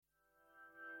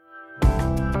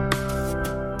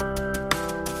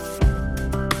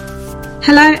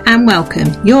Hello and welcome.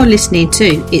 You're listening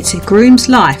to It's a Groom's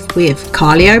Life with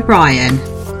Carly O'Brien.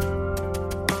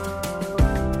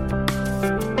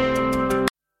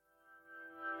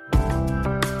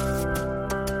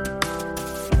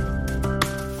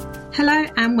 Hello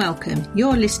and welcome.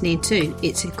 You're listening to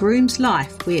It's a Groom's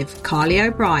Life with Carly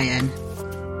O'Brien.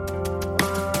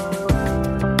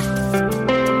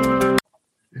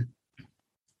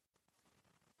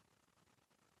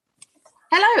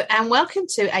 Hello and welcome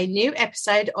to a new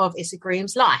episode of It's a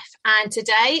Groom's Life. And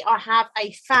today I have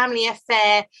a family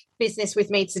affair business with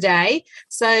me today.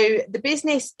 So the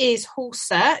business is Horse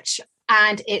Search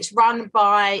and it's run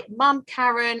by Mum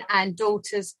Karen and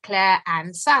daughters Claire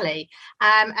and Sally.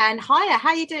 And hiya, how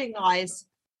are you doing, guys?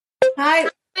 Hi,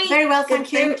 very well,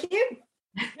 thank you.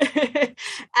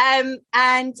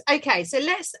 And okay, so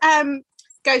let's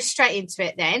go straight into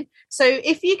it then. So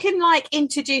if you can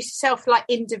introduce yourself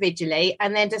individually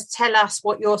and then just tell us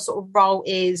what your sort of role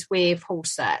is with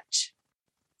Horse Search.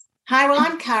 Hi, well,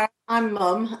 I'm Karen, I'm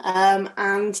Mum,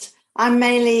 and I'm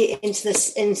mainly into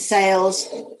this in sales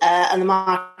and the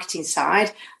marketing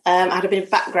side. I had a bit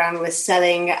of background with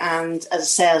selling and as a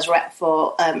sales rep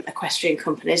for equestrian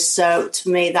companies. So to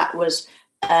me, that was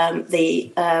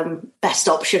the best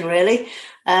option, really.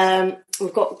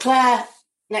 We've got Claire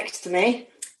next to me.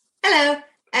 Hello.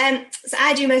 So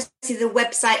I do mostly the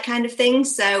website kind of thing.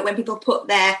 So when people put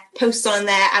their posts on and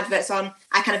their adverts on,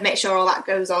 I kind of make sure all that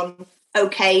goes on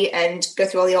okay and go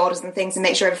through all the orders and things and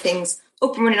make sure everything's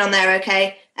up and running on there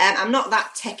okay. I'm not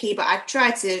that techie, but I try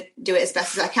to do it as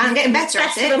best as I can. I'm getting better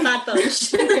at it. Of a bad bunch.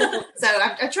 So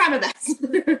I try my best.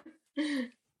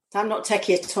 I'm not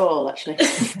techie at all, actually.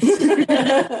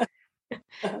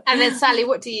 And then Sally,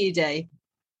 what do you do?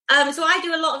 So I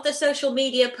do a lot of the social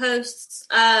media posts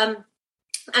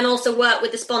and also work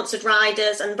with the sponsored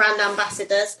riders and brand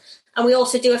ambassadors. And we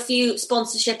also do a few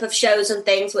sponsorship of shows and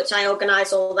things, which I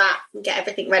organise all that and get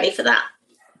everything ready for that.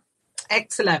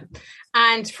 Excellent.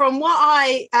 And from what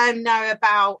I know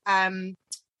about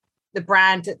the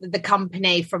brand, the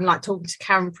company, from talking to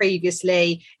Karen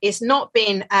previously, it's not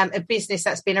been a business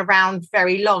that's been around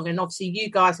very long. And obviously you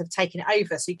guys have taken it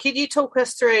over. So could you talk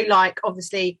us through,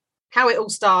 obviously, how it all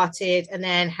started and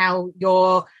then how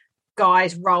your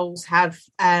guys' roles have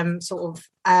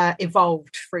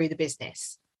evolved through the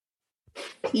business?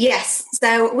 Yes,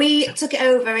 so we took it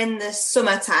over in the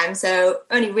summertime, so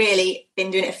only really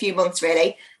been doing it a few months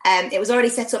really. It was already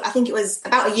set up, I think it was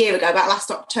about a year ago, about last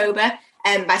October,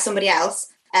 by somebody else,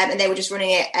 and they were just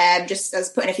running it just as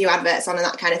putting a few adverts on and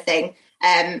that kind of thing.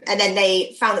 And then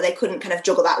they found that they couldn't kind of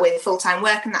juggle that with full-time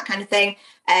work and that kind of thing.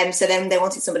 So then they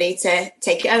wanted somebody to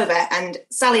take it over. And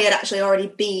Sally had actually already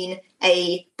been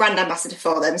a brand ambassador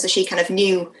for them. So she kind of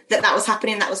knew that was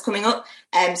happening, that was coming up.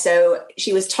 So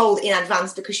she was told in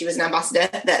advance, because she was an ambassador,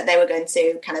 that they were going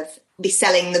to kind of be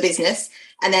selling the business.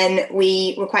 And then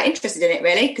we were quite interested in it,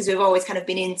 really, because we've always kind of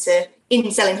been in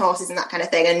selling horses and that kind of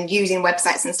thing and using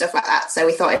websites and stuff like that. So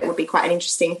we thought it would be quite an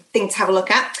interesting thing to have a look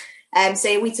at.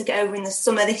 So we took it over in the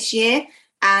summer this year,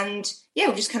 and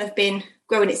we've just kind of been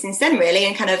growing it since then, really,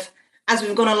 and kind of as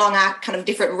we've gone along, our kind of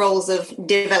different roles have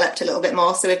developed a little bit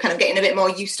more, so we're kind of getting a bit more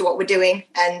used to what we're doing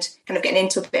and kind of getting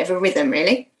into a bit of a rhythm,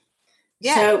 really.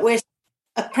 Yeah. So we're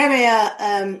a premier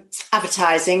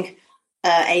advertising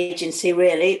agency,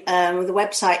 really. The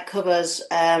website covers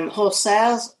horse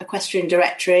sales, equestrian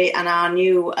directory, and our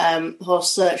new Horse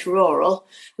Search Rural,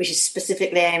 which is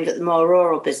specifically aimed at the more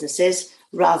rural businesses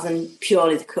rather than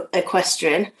purely the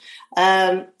equestrian.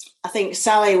 I think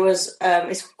Sally is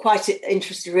quite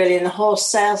interested really in the horse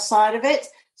sales side of it,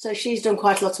 so she's done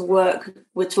quite a lot of work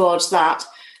towards that.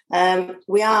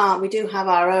 We do have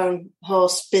our own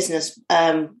horse business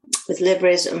with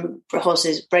liveries and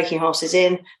horses, breaking horses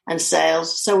in and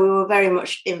sales, so we were very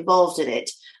much involved in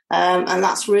it, and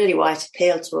that's really why it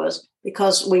appealed to us,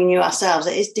 because we knew ourselves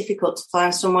it is difficult to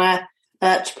find somewhere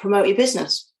to promote your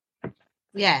business.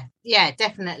 Yeah,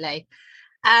 definitely.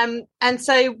 And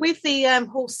so with the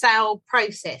horse sale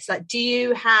process, do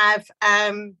you have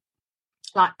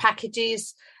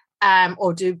packages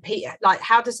or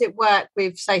how does it work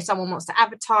with, say, someone wants to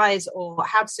advertise, or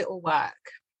how does it all work?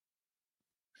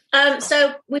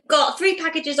 So we've got 3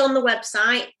 packages on the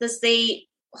website. There's the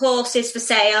horses for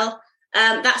sale.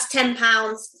 That's £10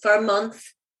 for a month.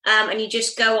 And you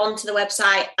just go onto the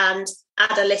website and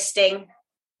add a listing,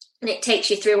 and it takes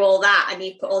you through all that, and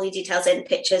you put all your details in,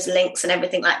 pictures, links and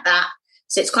everything like that.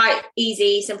 So it's quite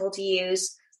easy, simple to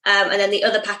use. And then the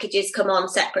other packages come on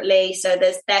separately. So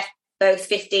they're both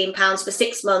 £15 for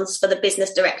 6 months for the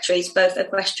business directories, both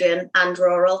equestrian and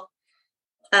rural.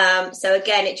 So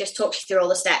again, it just talks you through all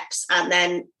the steps, and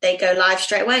then they go live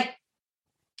straight away.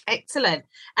 Excellent.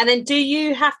 And then do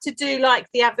you have to do like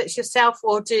the adverts yourself,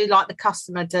 or do like the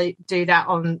customer do that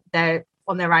on their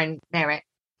own merit?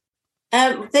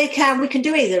 We can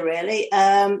do either, really.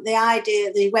 The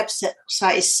idea, the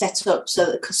website is set up so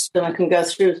that the customer can go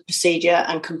through the procedure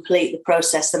and complete the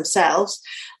process themselves.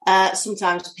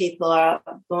 Sometimes people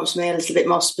want something a little bit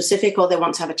more specific, or they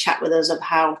want to have a chat with us of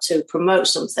how to promote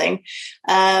something.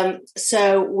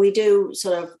 So we do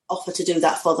sort of offer to do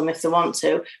that for them if they want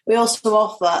to. We also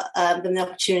offer them the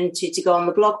opportunity to go on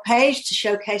the blog page to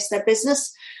showcase their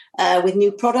business. With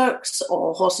new products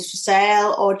or horses for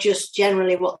sale, or just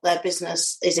generally what their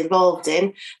business is involved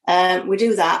in. We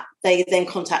do that. They then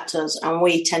contact us and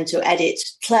we tend to edit.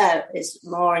 Claire is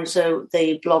more into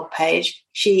the blog page.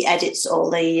 She edits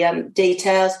all the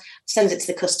details, sends it to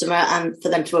the customer and for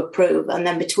them to approve. And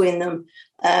then between them,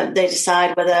 they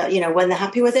decide whether, when they're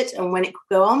happy with it and when it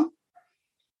could go on.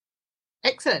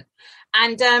 Excellent.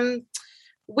 And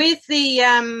with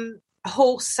the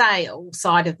wholesale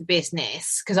side of the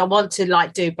business, because I want to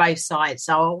do both sides,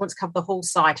 so I want to cover the whole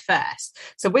side first.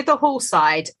 So with the whole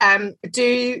side,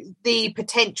 do the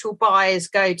potential buyers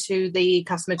go to the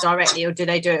customer directly, or do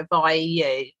they do it via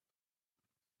you?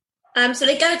 So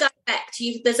they go direct.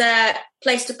 There's a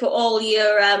place to put all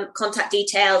your contact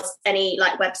details, any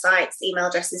websites, email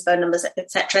addresses, phone numbers,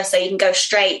 etc. So you can go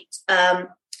straight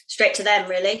to them,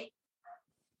 really.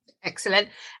 Excellent.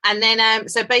 And then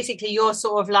so basically you're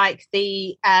sort of like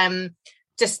the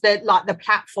just the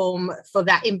platform for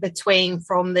that in between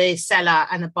from the seller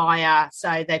and the buyer.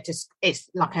 So it's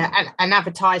like an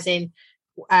advertising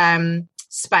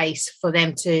space for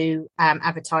them to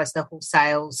advertise the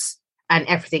wholesales, and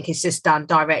everything is just done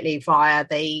directly via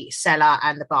the seller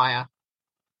and the buyer.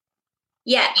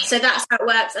 Yeah, so that's how it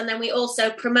works. And then we also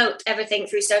promote everything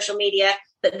through social media,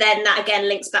 but then that again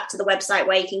links back to the website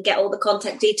where you can get all the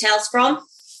contact details from.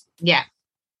 Yeah.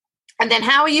 And then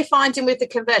how are you finding with the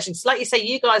conversions? Like you say,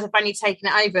 you guys have only taken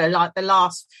it over the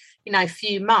last,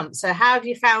 few months. So how have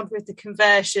you found with the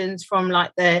conversions from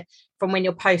from when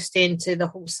you're posting to the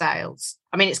wholesales?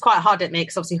 I mean, it's quite hard at me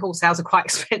because obviously wholesales are quite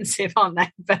expensive, aren't they?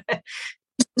 But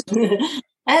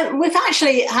we've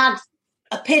actually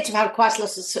appeared to have had quite a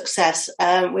lot of success.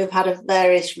 We've had a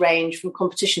various range from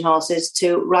competition horses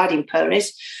to riding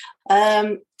ponies.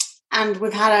 And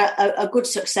we've had a good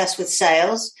success with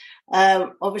sales.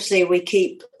 Obviously, we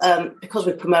keep, because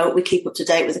we promote, we keep up to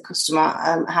date with the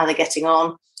customer, how they're getting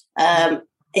on.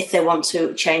 If they want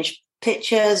to change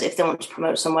pictures, if they want to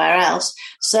promote somewhere else.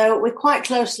 So we're quite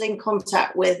closely in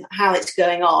contact with how it's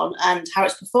going on and how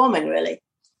it's performing, really.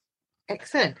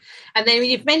 Excellent. And then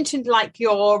you've mentioned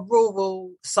your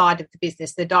rural side of the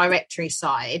business, the directory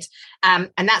side,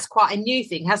 and that's quite a new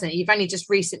thing, hasn't it? You've only just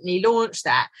recently launched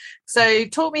that. So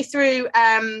talk me through,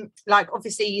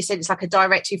 obviously you said it's like a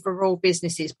directory for rural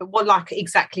businesses, but what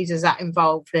exactly does that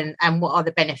involve, and what are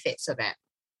the benefits of it?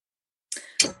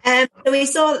 So we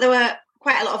saw that there were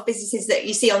quite a lot of businesses that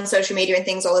you see on social media and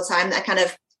things all the time that are kind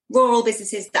of rural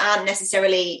businesses that aren't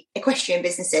necessarily equestrian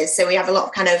businesses. So we have a lot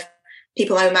of kind of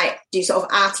people who might do sort of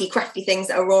arty, crafty things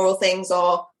that are rural things,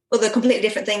 or other completely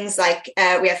different things.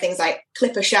 We have things like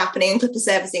clipper sharpening, clipper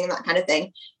servicing, and that kind of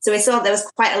thing. So we saw there was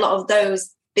quite a lot of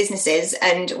those businesses,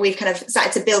 and we've kind of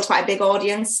started to build quite a big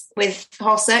audience with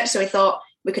Horse Search. So we thought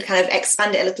we could kind of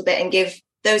expand it a little bit and give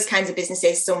those kinds of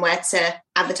businesses somewhere to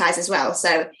advertise as well.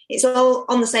 So it's all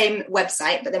on the same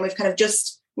website, but then we've kind of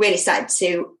just really started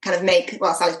to kind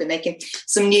of Sally's been making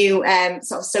some new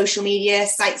sort of social media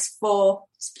sites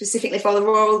specifically for the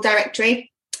rural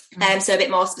directory. So a bit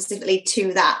more specifically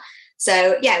to that.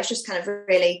 So yeah, it was just kind of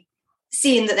really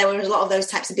seeing that there were a lot of those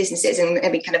types of businesses and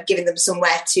kind of giving them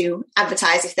somewhere to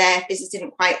advertise if their business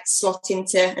didn't quite slot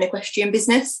into an equestrian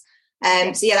business.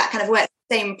 So yeah, that kind of works.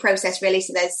 Same process really.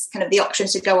 So there's kind of the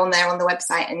options to go on there on the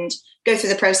website and go through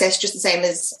the process just the same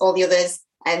as all the others,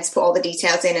 and to put all the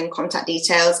details in and contact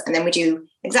details. And then we do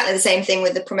exactly the same thing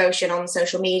with the promotion on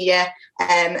social media.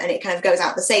 And it kind of goes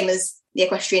out the same as the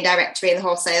equestrian directory and the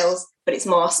horse sales, but it's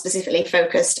more specifically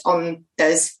focused on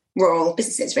those rural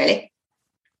businesses, really.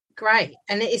 Great.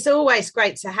 And it's always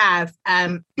great to have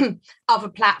other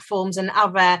platforms and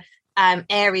other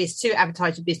areas to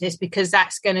advertise your business, because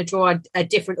that's going to draw a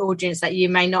different audience that you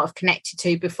may not have connected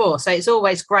to before. So it's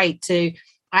always great to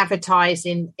advertise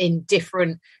in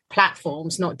different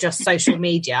platforms, not just social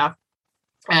media.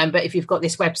 But if you've got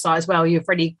this website as well, you've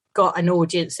already got an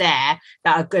audience there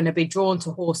that are going to be drawn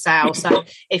to horse sale. So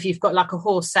if you've got like a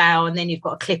horse sale and then you've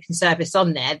got a clipping service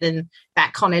on there, then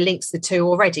that kind of links the two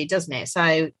already, doesn't it?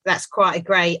 So that's quite a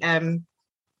great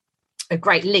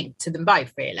link to them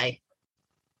both, really.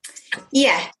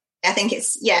 Yeah, I think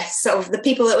it's, sort of the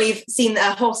people that we've seen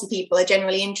that are horsey people are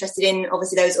generally interested in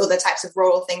obviously those other types of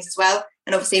rural things as well.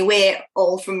 And obviously we're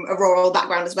all from a rural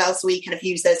background as well, so we kind of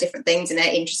use those different things and are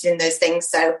interested in those things.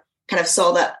 So kind of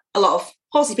saw that a lot of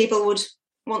horsey people would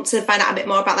want to find out a bit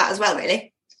more about that as well,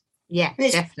 really. Yeah, and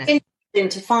it's definitely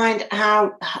interesting to find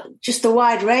how just the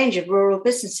wide range of rural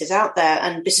businesses out there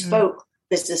and bespoke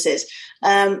businesses.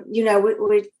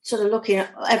 We're sort of looking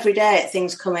at every day at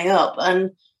things coming up,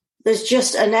 and there's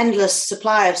just an endless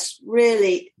supply of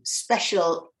really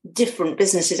special, different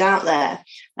businesses out there,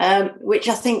 which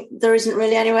I think there isn't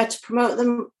really anywhere to promote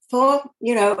them for,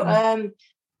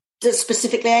 that's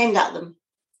specifically aimed at them.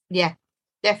 Yeah,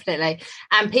 definitely.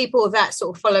 And people that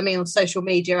sort of follow me on social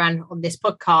media and on this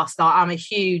podcast, I'm a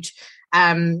huge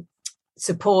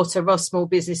supporter of small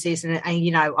businesses, and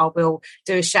I will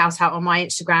do a shout out on my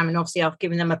Instagram, and obviously I've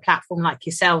given them a platform like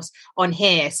yourselves on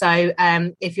here. So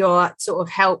if you're sort of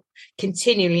help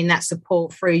continuing in that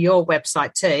support through your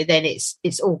website too, then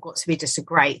it's all got to be just a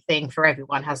great thing for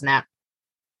everyone, hasn't it?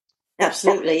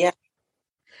 Absolutely, yeah.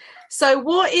 So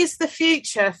what is the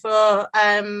future for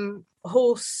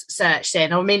Horse Search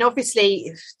then? I mean,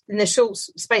 obviously in the short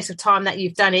space of time that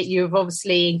you've done it, you've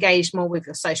obviously engaged more with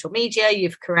your social media,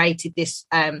 you've created this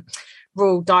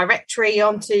rural directory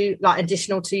onto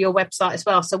additional to your website as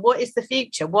well. So what is the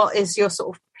future? What is your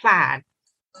sort of plan?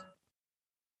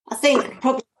 I think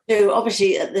probably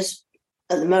obviously at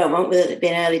the moment, with it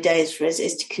being early days for us,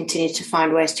 is to continue to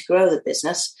find ways to grow the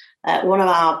business. One of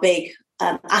our big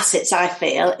assets, I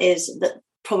feel, is that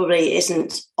probably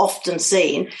isn't often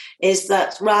seen, is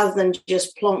that rather than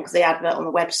just plonk the advert on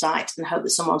the website and hope that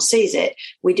someone sees it,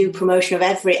 we do promotion of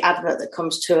every advert that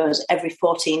comes to us every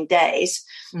 14 days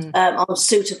on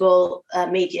suitable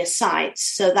media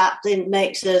sites. So that then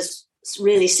makes us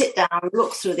really sit down,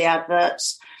 look through the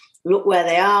adverts, look where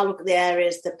they are, look at the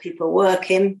areas that people work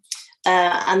in,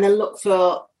 and then look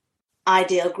for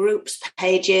ideal groups,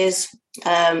 pages,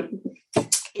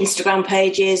 Instagram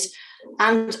pages,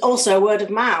 and also word of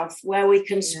mouth, where we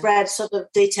can spread sort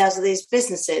of details of these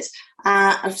businesses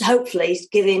and hopefully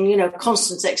giving,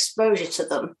 constant exposure to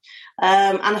them.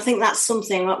 And I think that's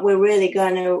something that we're really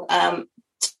going to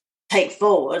take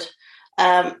forward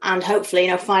and hopefully,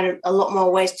 find a lot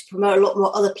more ways to promote, a lot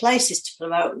more other places to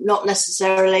promote, not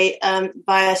necessarily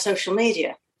via social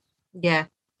media. Yeah,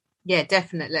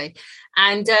 definitely.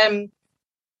 And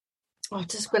I'm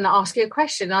just going to ask you a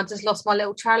question. I just lost my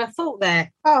little trail of thought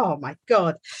there. Oh, my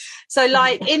God. So,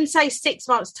 in, say, 6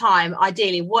 months' time,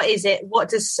 ideally, what is it? What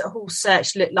does Horse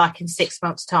Search look like in 6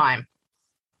 months' time?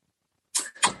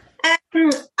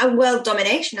 A world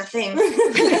domination, I think.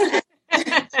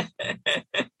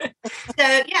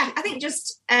 I think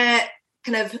just kind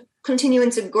of continuing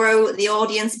to grow the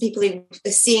audience, people who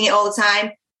are seeing it all the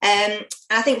time. And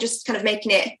I think just kind of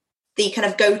making it the kind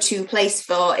of go-to place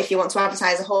for if you want to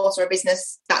advertise a horse or a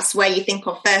business, that's where you think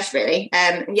of first, really.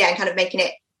 And kind of making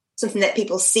it something that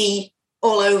people see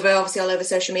all over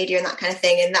social media and that kind of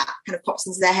thing, and that kind of pops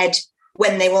into their head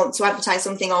when they want to advertise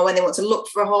something or when they want to look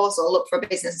for a horse or look for a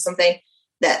business or something.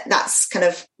 That's kind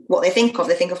of what they think of.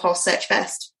 They think of Horse Search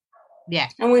first. Yeah.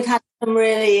 And we've had some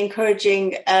really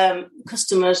encouraging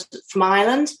customers from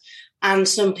Ireland, and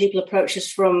some people approach us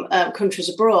from countries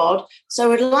abroad. So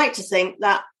we'd like to think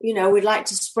that, we'd like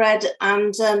to spread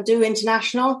and do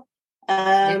international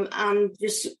and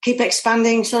just keep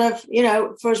expanding sort of,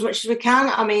 for as much as we can.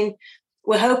 I mean,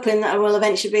 we're hoping that we'll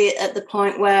eventually be at the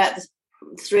point where the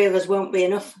three of us won't be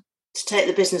enough to take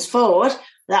the business forward.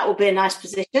 That will be a nice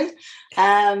position.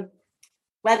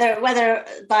 Whether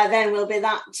by then we'll be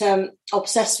that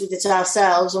obsessed with it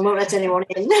ourselves and won't let anyone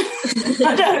in,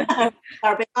 I don't know.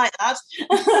 I'll be like that.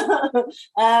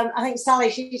 I think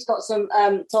Sally, she's got some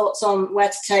thoughts on where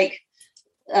to take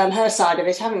her side of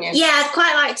it, haven't you? Yeah, I'd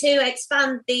quite like to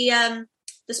expand the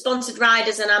sponsored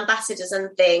riders and ambassadors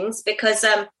and things, because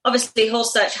obviously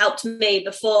Horse Search helped me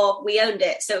before we owned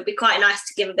it, so it would be quite nice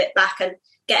to give a bit back and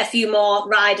get a few more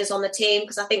riders on the team,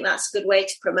 because I think that's a good way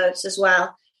to promote as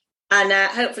well. And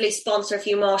hopefully sponsor a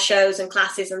few more shows and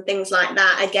classes and things like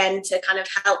that, again, to kind of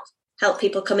help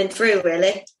people coming through,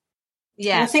 really.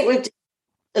 Yeah. And I think we've,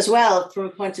 as well, from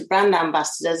a point of brand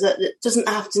ambassadors, that it doesn't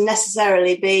have to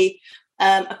necessarily be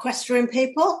equestrian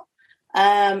people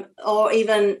or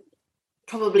even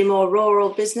probably more rural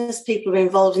business, people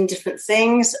involved in different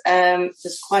things.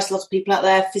 There's quite a lot of people out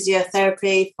there,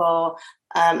 physiotherapy for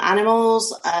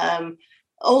animals,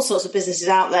 all sorts of businesses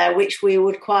out there, which we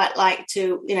would quite like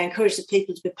to, encourage the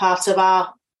people to be part of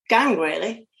our gang,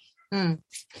 really. Mm.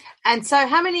 And so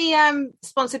how many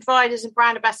sponsored riders and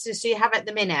brand ambassadors do you have at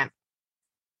the minute?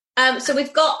 So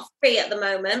we've got 3 at the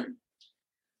moment.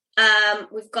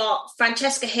 We've got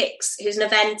Francesca Hicks, who's an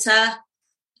eventer,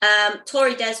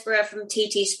 Tori Desborough from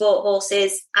TT Sport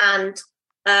Horses, and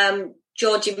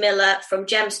Georgie Miller from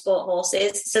Gem Sport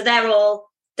Horses. So they're all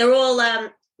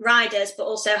riders, but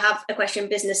also have equestrian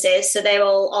businesses. So they're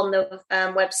all on the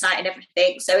website and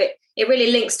everything. So it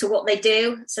really links to what they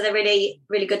do. So they're really,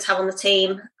 really good to have on the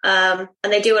team. And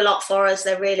they do a lot for us.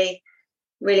 They're really,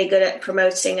 really good at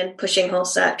promoting and pushing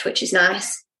Horse Search, which is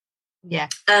nice. Yeah.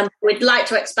 We'd like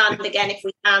to expand again if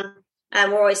we can.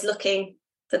 We're always looking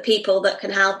for people that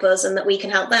can help us and that we can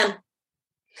help them.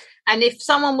 And if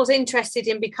someone was interested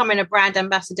in becoming a brand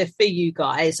ambassador for you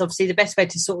guys, obviously the best way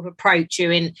to sort of approach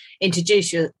you and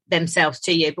introduce themselves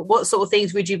to you, but what sort of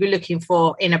things would you be looking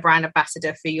for in a brand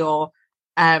ambassador for your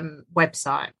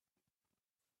website?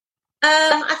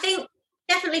 I think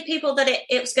definitely people that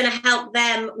it's going to help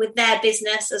them with their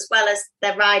business as well as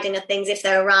their riding and things if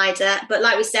they're a rider. But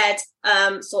like we said,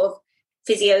 sort of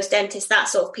physios, dentists, that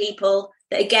sort of people,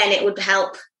 that again, it would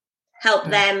help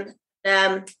them.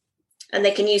 And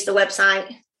they can use the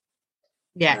website.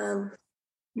 Yeah.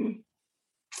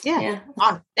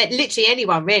 Literally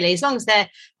anyone, really. As long as they're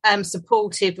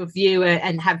supportive of you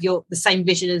and have the same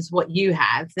vision as what you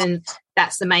have, then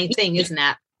that's the main thing, isn't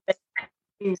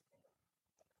it?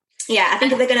 Yeah, I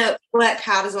think if they're going to work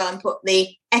hard as well and put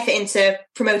the effort into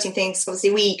promoting things,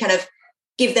 obviously we kind of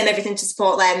give them everything to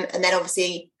support them. And then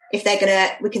obviously if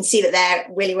we can see that they're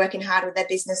really working hard with their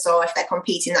business, or if they're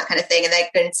competing, that kind of thing, and they're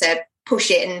going to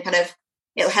push it and kind of,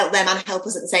 it'll help them and help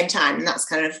us at the same time. And that's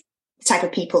kind of the type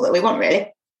of people that we want,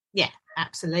 really. Yeah,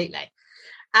 absolutely.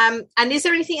 And is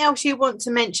there anything else you want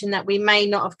to mention that we may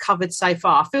not have covered so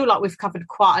far? I feel like we've covered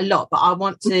quite a lot, but I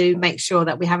want to make sure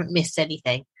that we haven't missed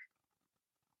anything.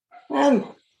 I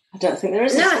don't think there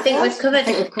is. No, I think we've covered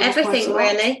everything,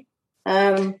 really.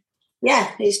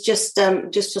 It's just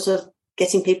sort of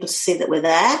getting people to see that we're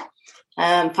there,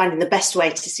 finding the best way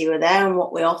to see we're there and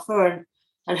what we offer,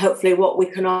 and hopefully what we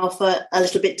can offer a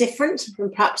little bit different than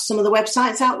perhaps some of the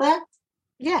websites out there.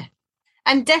 Yeah.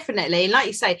 And definitely, like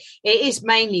you say, it is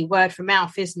mainly word of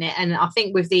mouth, isn't it? And I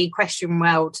think with the equestrian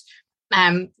world,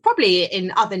 probably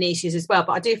in other niches as well,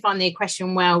 but I do find the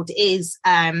equestrian world is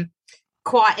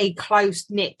quite a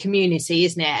close-knit community,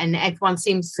 isn't it? And everyone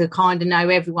seems to kind of know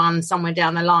everyone somewhere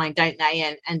down the line, don't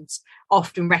they? And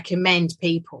often recommend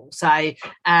people. So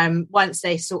once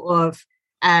they sort of...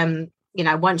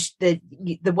 once the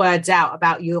word's out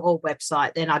about your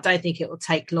website, then I don't think it will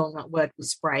take long. That word will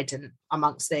spread and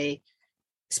amongst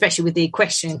especially with the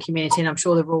equestrian community, and I'm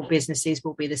sure the rural businesses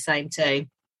will be the same too.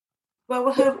 Well,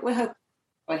 we hope.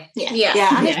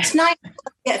 Yeah. And it's nice to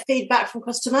get feedback from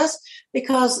customers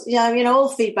because all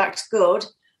feedback's good.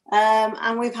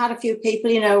 And we've had a few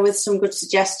people, with some good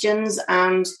suggestions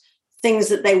and things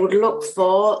that they would look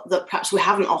for that perhaps we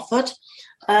haven't offered.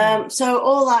 So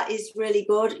all that is really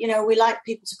good. We like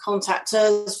people to contact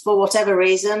us for whatever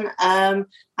reason, and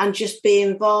just be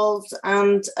involved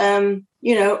and,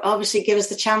 obviously give us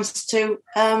the chance to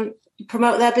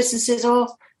promote their businesses or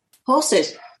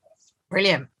horses.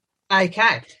 Brilliant.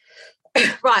 Okay.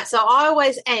 Right. So I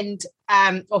always end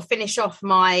or finish off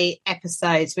my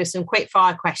episodes with some quick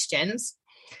fire questions.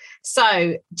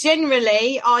 So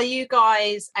generally, are you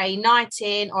guys a night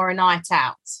in or a night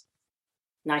out?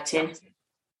 Night in.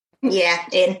 Yeah,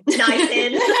 in. Night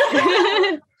in.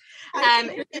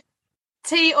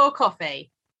 Tea or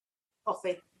coffee?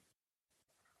 Coffee.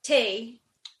 Tea.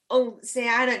 Oh, see,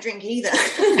 I don't drink either.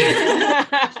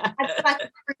 I like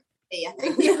fruit tea, I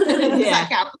think.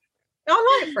 Yeah.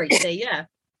 I like fruit tea, yeah.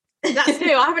 That's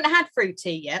new. I haven't had fruit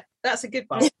tea yet. That's a good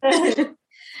one.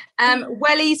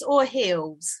 Wellies or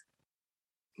heels?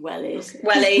 Wellies.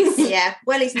 Yeah,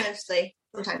 wellies mostly.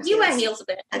 Sometimes you wear heels a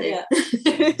bit. I do. Yeah.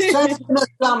 So it's the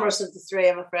most glamorous of the three,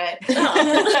 I'm afraid.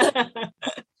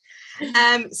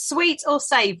 Sweet or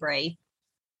savoury?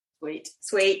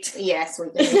 Sweet. Yeah,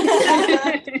 sweet.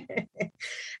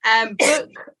 Book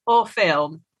or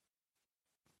film?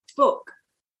 Book.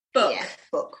 Yeah,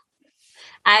 book.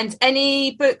 And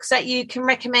any books that you can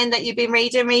recommend that you've been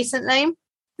reading recently?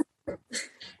 Well,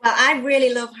 I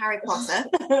really love Harry Potter,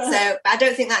 so I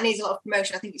don't think that needs a lot of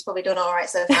promotion. I think it's probably done all right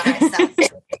so far.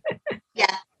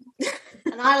 Yeah.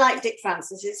 And I like Dick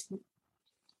Francis's.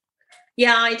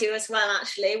 Yeah, I do as well,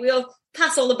 actually. We all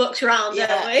pass all the books around,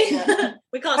 don't we? Yeah.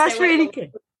 We can't That's say really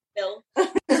good.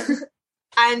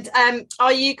 And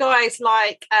are you guys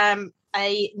like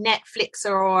a Netflixer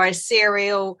or a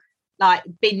serial like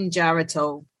binger at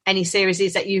all? Any series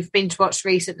that you've binge watched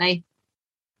recently?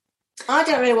 I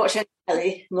don't really watch any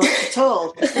telly much at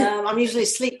all. I'm usually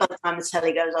asleep by the time the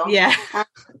telly goes on. Yeah.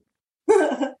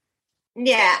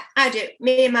 Yeah, I do.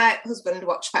 Me and my husband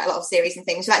watch quite a lot of series and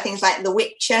things. We like things like The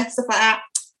Witcher, stuff like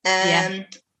that.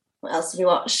 What else do we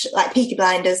watch? Like Peaky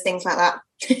Blinders, things like that.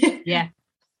 Yeah.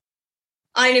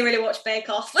 I only really watch Bake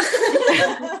Off.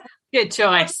 Good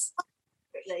choice.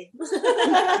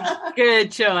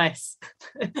 Good choice.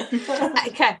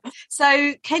 Okay,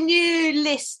 so can you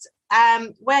list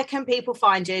where can people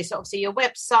find you? So obviously your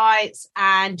websites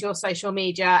and your social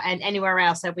media and anywhere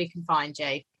else that we can find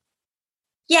you.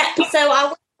 Yeah, so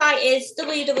our website is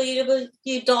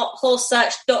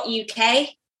www.horsesearch.uk.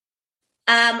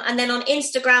 And then on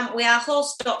Instagram, we are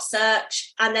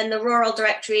horse.search. And then the rural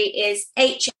directory is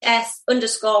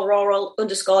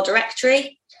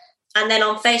HS_rural_directory. And then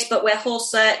on Facebook, we're Horse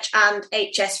Search and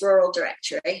HS Rural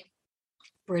Directory.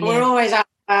 Brilliant. We're always out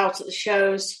at the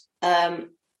shows,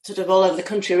 sort of all over the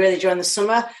country, really, during the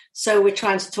summer. So we're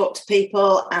trying to talk to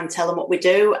people and tell them what we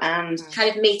do and kind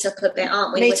of meet up a bit,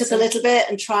 aren't we? Meet up a little bit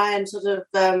and try and sort of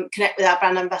connect with our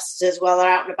brand ambassadors while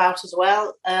they're out and about as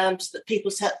well, so that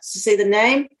people to see the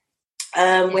name.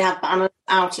 We have banners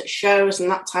out at shows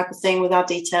and that type of thing with our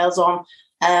details on,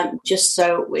 just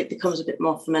so it becomes a bit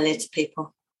more familiar to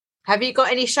people. Have you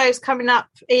got any shows coming up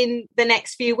in the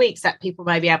next few weeks that people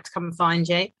may be able to come and find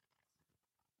you?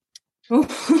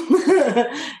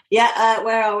 Yeah,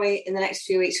 where are we in the next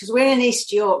few weeks? Because we're in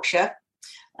East Yorkshire.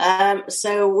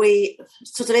 So we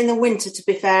sort of in the winter, to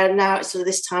be fair, now it's sort of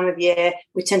this time of year,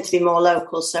 we tend to be more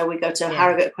local. So we go to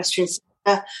Harrogate Equestrian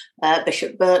Centre,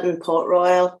 Bishop Burton, Port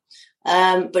Royal.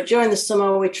 But during the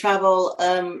summer, we travel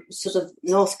sort of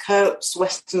North Coats,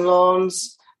 Western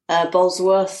Lawns,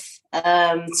 Bolesworth,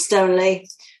 Stoneleigh.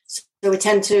 So we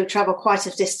tend to travel quite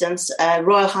a distance,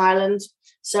 Royal Highland.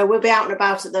 So we'll be out and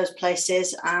about at those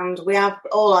places, and we have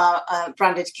all our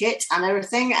branded kit and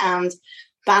everything, and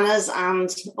banners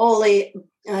and all the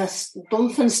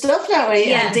bump and stuff, don't we?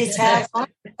 Yeah. And details. So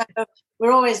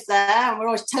we're always there, and we're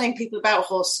always telling people about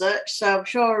Horse Search. So I'm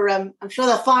sure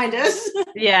they'll find us.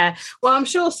 Yeah. Well, I'm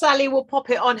sure Sally will pop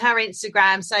it on her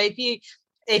Instagram. So if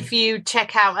you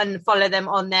check out and follow them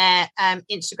on their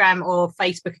Instagram or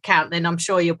Facebook account, then I'm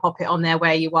sure you'll pop it on there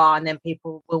where you are, and then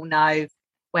people will know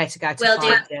where to go to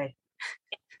find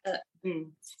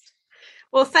you.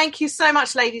 Well, thank you so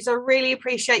much, ladies. I really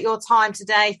appreciate your time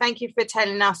today. Thank you for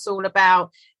telling us all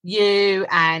about you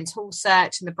and Horse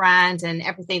Search and the brand and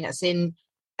everything that's in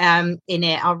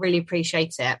it. I really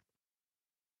appreciate it.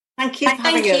 Thank you.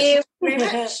 Thank you very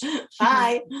much.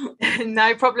 Bye.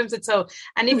 No problems at all.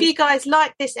 And if you guys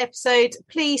like this episode,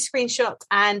 please screenshot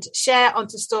and share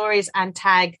onto stories and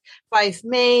tag both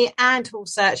me and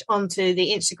Horse Search onto the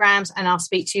Instagrams, and I'll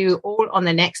speak to you all on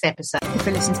the next episode. Thank you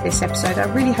for listening to this episode.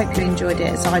 I really hope you enjoyed it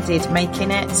as I did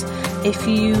making it. If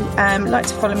you like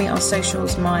to follow me on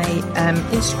socials, my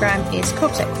Instagram is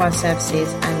Cobbs Equine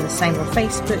Services, and the same on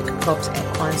Facebook, Cobbs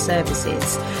Equine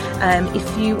Services.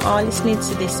 If you are listening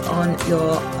to this on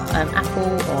your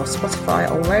Apple or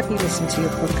Spotify or wherever you listen to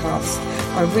your podcasts,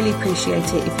 I really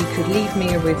appreciate it if you could leave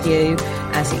me a review,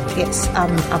 as it gets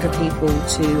other people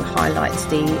to highlight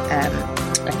the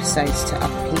episodes to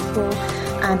other people.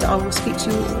 And I will speak to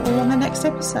you all on the next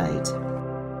episode.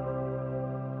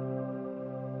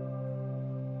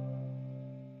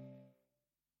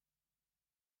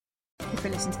 For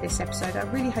listening to this episode, I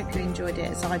really hope you enjoyed it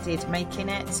as I did making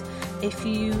it. If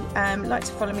you like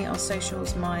to follow me on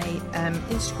socials, my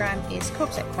Instagram is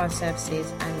Cobbs Equine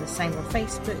Services, and the same on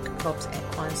Facebook, Cobbs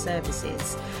Equine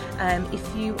Services.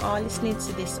 If you are listening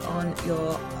to this on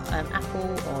your Apple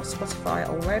or Spotify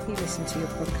or wherever you listen to your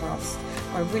podcasts,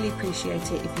 I really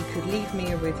appreciate it if you could leave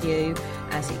me a review,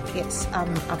 as it gets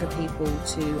other people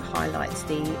to highlight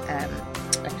the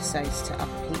episodes to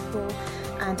other people.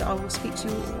 And I will speak to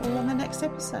you all on the next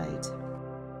episode.